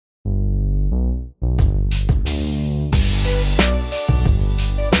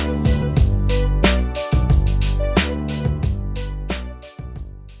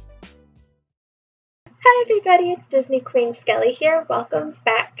everybody, it's Disney Queen Skelly here. Welcome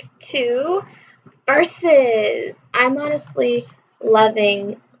back to Versus. I'm honestly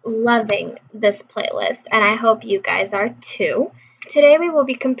loving this playlist, and I hope you guys are too. Today we will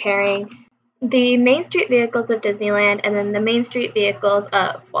be comparing the Main Street vehicles of Disneyland and then the Main Street vehicles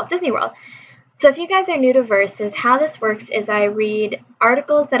of Walt Disney World. So if you guys are new to Versus, how this works is I read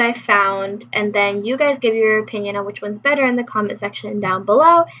articles that I found, and then you guys give your opinion on which one's better in the comment section down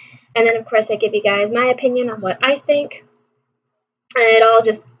below. And then, of course, I give you guys my opinion on what I think, and it all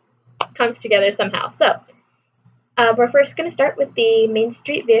just comes together somehow. So, we're first going to start with the Main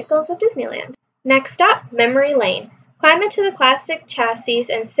Street vehicles of Disneyland. Next stop, Memory Lane. Climb into the classic chassis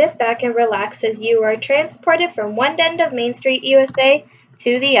and sit back and relax as you are transported from one end of Main Street, USA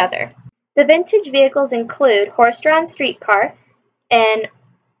to the other. The vintage vehicles include horse-drawn streetcar, an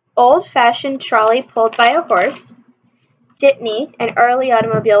old-fashioned trolley pulled by a horse, jitney, an early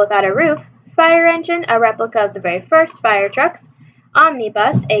automobile without a roof, fire engine, a replica of the very first fire trucks,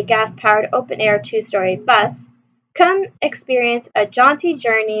 omnibus, a gas-powered open-air two-story bus. Come experience a jaunty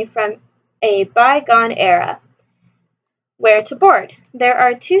journey from a bygone era. Where to board? There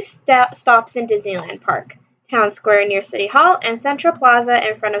are two stops in Disneyland Park: Town Square near City Hall and Central Plaza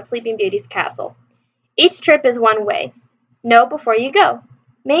in front of Sleeping Beauty's castle. Each trip is one way. Know before you go.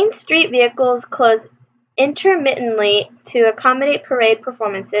 Main Street vehicles close intermittently to accommodate parade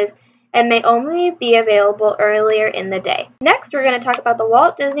performances and may only be available earlier in the day. Next, we're going to talk about the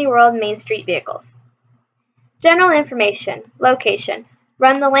Walt Disney World Main Street vehicles. General information. Location.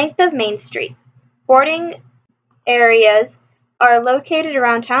 Run the length of Main Street. Boarding areas are located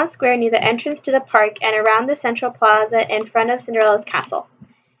around Town Square near the entrance to the park and around the Central Plaza in front of Cinderella's castle.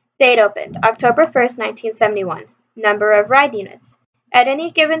 Date opened, October 1st, 1971. Number of ride units. At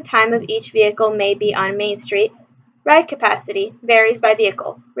any given time of each vehicle may be on Main Street. Ride capacity varies by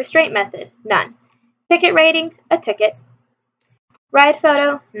vehicle. Restraint method, none. Ticket rating, a ticket. Ride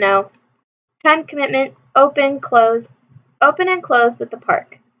photo, no. Time commitment, open and close with the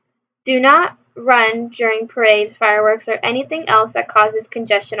park. Do not run during parades, fireworks, or anything else that causes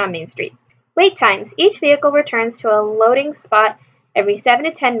congestion on Main Street. Wait times. Each vehicle returns to a loading spot every 7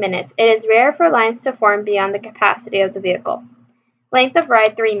 to 10 minutes. It is rare for lines to form beyond the capacity of the vehicle. Length of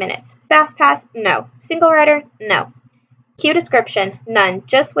ride, 3 minutes. Fast pass, no. Single rider, no. Queue description, none.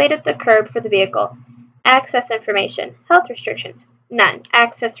 Just wait at the curb for the vehicle. Access information. Health restrictions, none.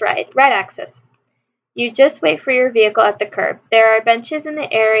 Access ride access. You just wait for your vehicle at the curb. There are benches in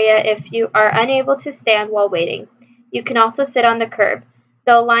the area if you are unable to stand while waiting. You can also sit on the curb.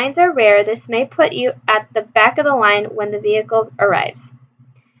 Though lines are rare, this may put you at the back of the line when the vehicle arrives.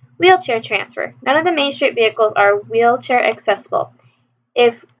 Wheelchair transfer. None of the Main Street vehicles are wheelchair accessible.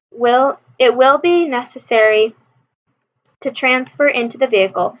 It will be necessary to transfer into the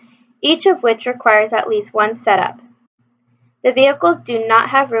vehicle, each of which requires at least one setup. The vehicles do not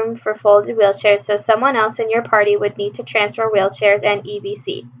have room for folded wheelchairs, so someone else in your party would need to transfer wheelchairs and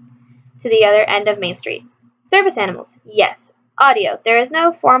EVC to the other end of Main Street. Service animals, yes. Audio. There is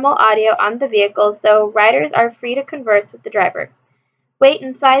no formal audio on the vehicles, though riders are free to converse with the driver. Weight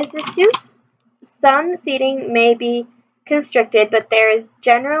and size issues. Some seating may be constricted, but there is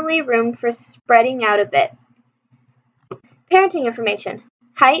generally room for spreading out a bit. Parenting information.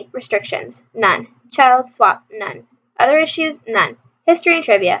 Height restrictions, none. Child swap, none. Other issues, none. History and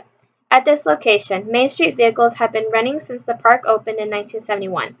trivia. At this location, Main Street vehicles have been running since the park opened in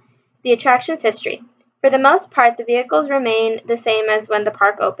 1971. The attraction's history. For the most part, the vehicles remain the same as when the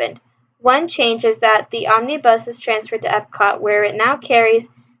park opened. One change is that the omnibus was transferred to Epcot, where it now carries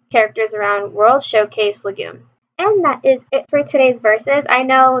characters around World Showcase Lagoon. And that is it for today's Versus. I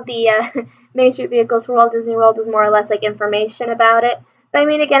know the Main Street vehicles for Walt Disney World is more or less like information about it. But I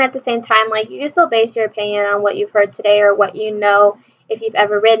mean, again, at the same time, like, you can still base your opinion on what you've heard today or what you know if you've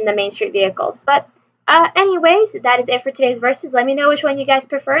ever ridden the Main Street vehicles. But anyways, that is it for today's Versus. Let me know which one you guys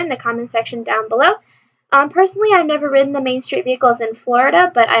prefer in the comment section down below. Personally, I've never ridden the Main Street vehicles in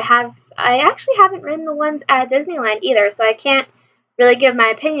Florida, but I actually haven't ridden the ones at Disneyland either, so I can't really give my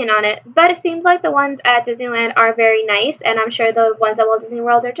opinion on it. But it seems like the ones at Disneyland are very nice, and I'm sure the ones at Walt Disney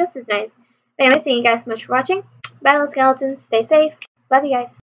World are just as nice. But anyway, thank you guys so much for watching. Bye, little skeletons. Stay safe. Love you guys.